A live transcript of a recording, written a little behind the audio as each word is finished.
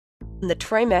The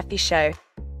Troy Murphy Show.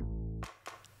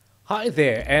 Hi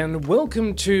there, and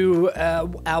welcome to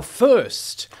our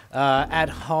first at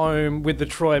home with the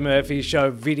Troy Murphy Show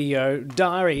video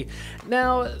diary.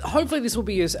 Now, hopefully this will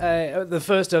be the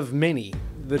first of many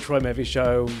the Troy Murphy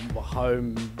Show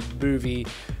home movie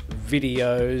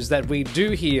videos that we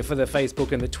do here for the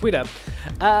Facebook and the Twitter.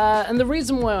 And the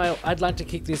reason why I'd like to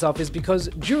kick this off is because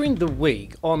during the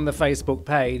week on the Facebook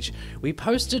page, we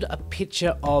posted a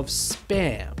picture of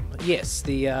Spam. Yes,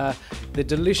 the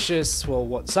delicious, well,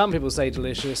 what some people say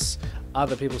delicious,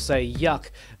 other people say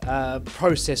yuck,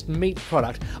 processed meat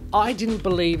product. I didn't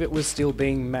believe it was still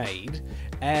being made,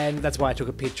 and that's why I took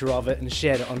a picture of it and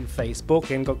shared it on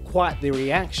Facebook and got quite the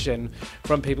reaction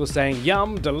from people saying,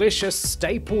 yum, delicious,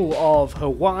 staple of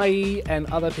Hawaii, and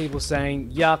other people saying,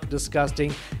 yuck,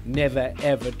 disgusting, never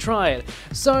ever try it.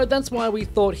 So that's why we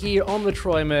thought here on the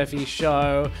Troy Murphy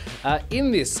Show,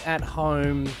 in this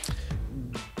at-home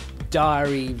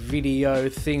diary video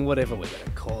thing, whatever we're going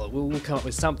to call it, we'll come up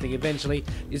with something eventually,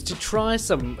 is to try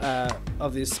some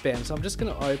of this Spam. So I'm just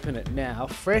going to open it now,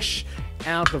 fresh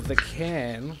out of the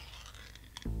can.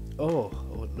 Oh,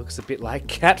 it looks a bit like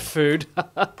cat food.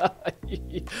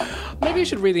 Maybe I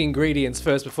should read the ingredients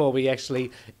first before we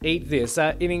actually eat this.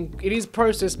 It is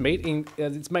processed meat.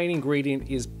 Its main ingredient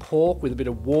is pork with a bit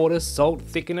of water, salt,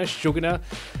 thickener, sugar,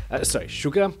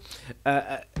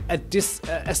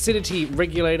 acidity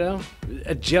regulator,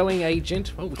 a gelling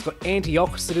agent. Oh, it's got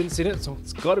antioxidants in it, so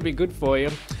it's got to be good for you.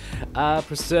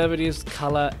 Preservatives,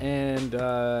 color, and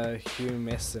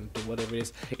humescent, or whatever it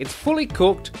is. It's fully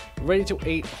cooked, ready to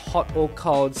eat hot or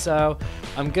cold, so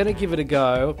I'm gonna give it a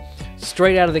go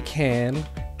straight out of the can,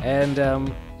 and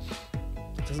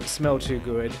it doesn't smell too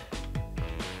good,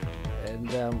 and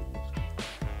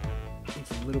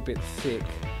it's a little bit thick.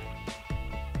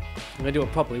 I'm gonna do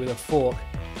it properly with a fork.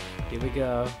 Here we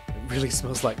go. It really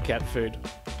smells like cat food.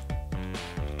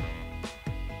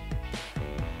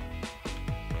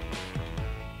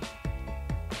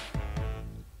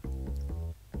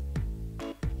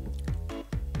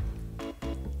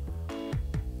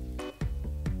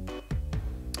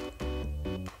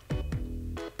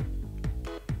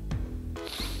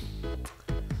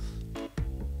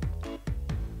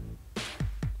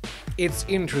 It's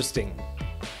interesting.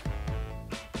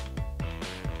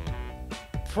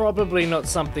 Probably not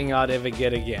something I'd ever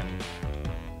get again.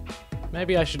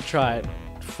 Maybe I should try it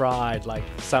fried like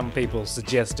some people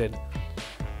suggested.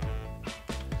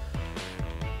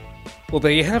 Well,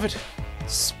 there you have it.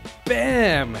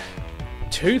 Spam!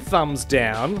 2 thumbs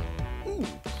down.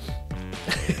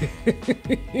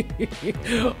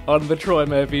 On the Troy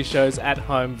Murphy Show's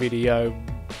at-home video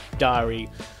diary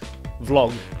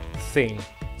vlog thing.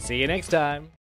 See you next time.